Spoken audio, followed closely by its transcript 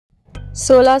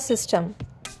Solar System.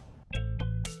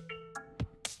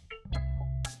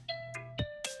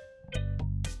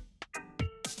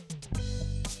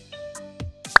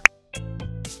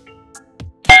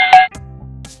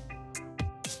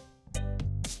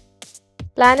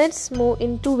 Planets move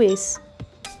in two ways.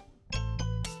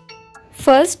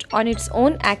 First, on its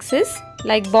own axis,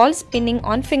 like balls spinning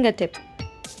on fingertip.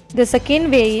 The second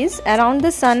way is around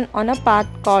the Sun on a path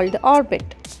called the orbit.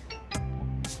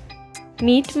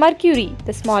 Meet Mercury,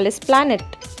 the smallest planet.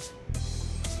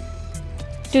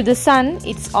 To the Sun,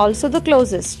 it's also the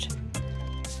closest.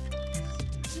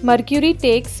 Mercury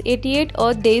takes 88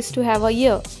 Earth days to have a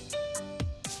year,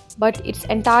 but its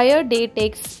entire day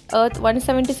takes Earth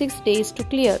 176 days to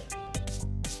clear.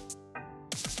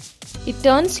 It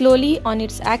turns slowly on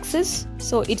its axis,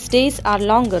 so its days are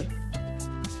longer.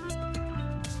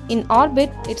 In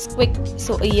orbit, it's quick,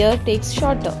 so a year takes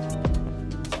shorter.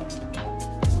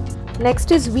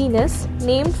 Next is Venus,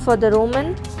 named for the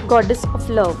Roman goddess of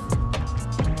love.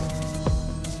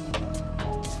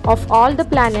 Of all the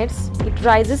planets, it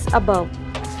rises above.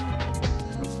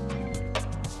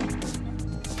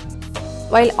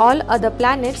 While all other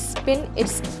planets spin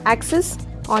its axis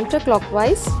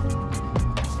counterclockwise,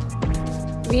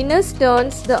 Venus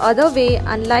turns the other way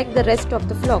unlike the rest of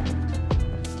the flock.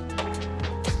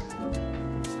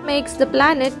 Makes the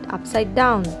planet upside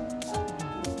down.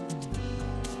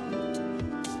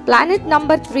 Planet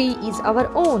number 3 is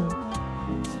our own.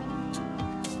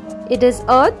 It is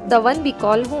Earth, the one we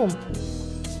call home.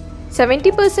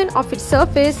 70% of its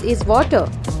surface is water.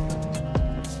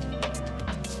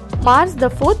 Mars, the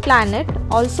fourth planet,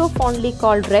 also fondly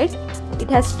called red, it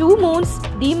has two moons,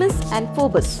 Deimos and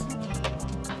Phobos.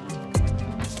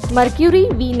 Mercury,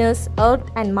 Venus, Earth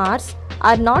and Mars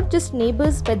are not just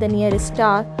neighbors by the nearest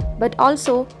star, but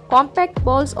also compact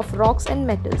balls of rocks and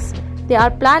metals. They are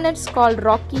planets called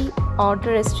rocky or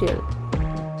terrestrial.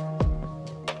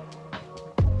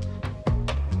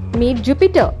 Meet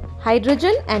Jupiter.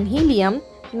 Hydrogen and helium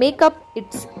make up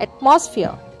its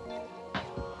atmosphere.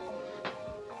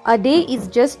 A day is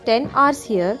just 10 hours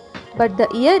here, but the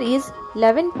year is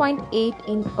 11.8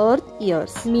 in Earth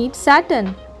years. Meet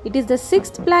Saturn. It is the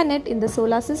sixth planet in the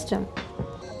solar system.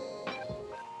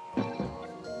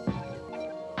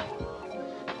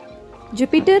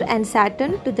 Jupiter and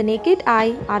Saturn to the naked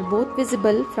eye are both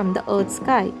visible from the Earth's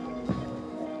sky.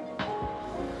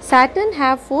 Saturn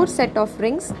have 4 sets of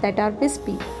rings that are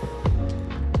wispy.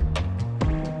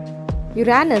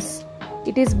 Uranus.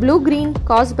 It is blue-green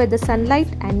caused by the sunlight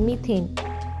and methane.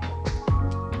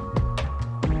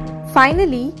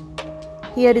 Finally,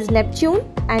 here is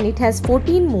Neptune and it has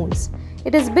 14 moons.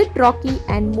 It is a bit rocky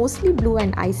and mostly blue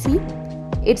and icy.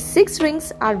 Its 6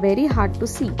 rings are very hard to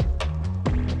see.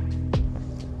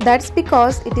 That's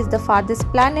because it is the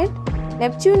farthest planet.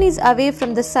 Neptune is away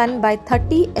from the Sun by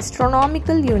 30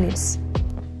 astronomical units.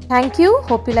 Thank you.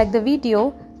 Hope you like the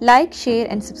video. Like, share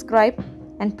and subscribe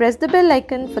and press the bell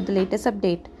icon for the latest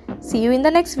update. See you in the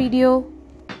next video.